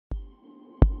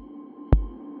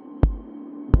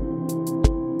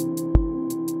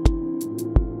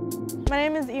My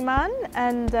name is Iman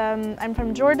and I'm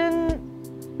from Jordan.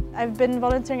 I've been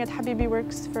volunteering at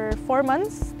Habibi.Works for 4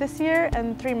 months this year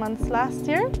and 3 months last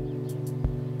year.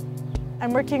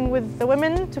 I'm working with the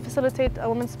women to facilitate a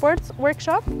women's sports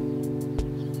workshop.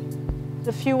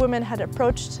 A few women had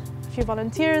approached a few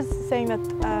volunteers saying that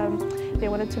they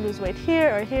wanted to lose weight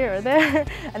here or there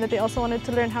and that they also wanted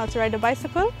to learn how to ride a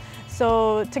bicycle.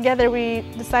 So together we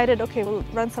decided, okay, we'll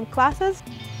run some classes.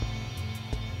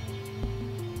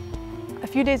 A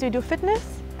few days we do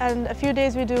fitness and a few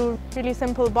days we do really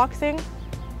simple boxing.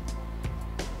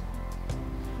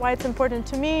 Why it's important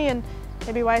to me and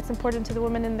maybe why it's important to the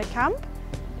women in the camp.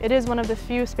 It is one of the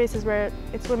few spaces where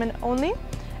it's women only.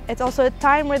 It's also a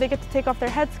time where they get to take off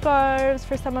their headscarves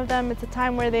for some of them. It's a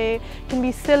time where they can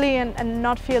be silly and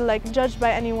not feel like judged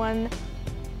by anyone.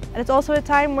 And it's also a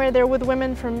time where they're with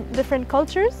women from different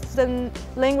cultures. Then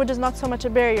language is not so much a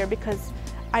barrier because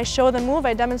I show the move,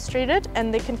 I demonstrate it,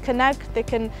 and they can connect, they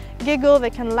can giggle, they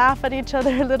can laugh at each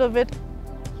other a little bit.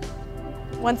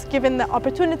 Once given the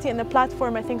opportunity and the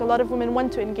platform, I think a lot of women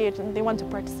want to engage and they want to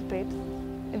participate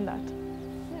in that.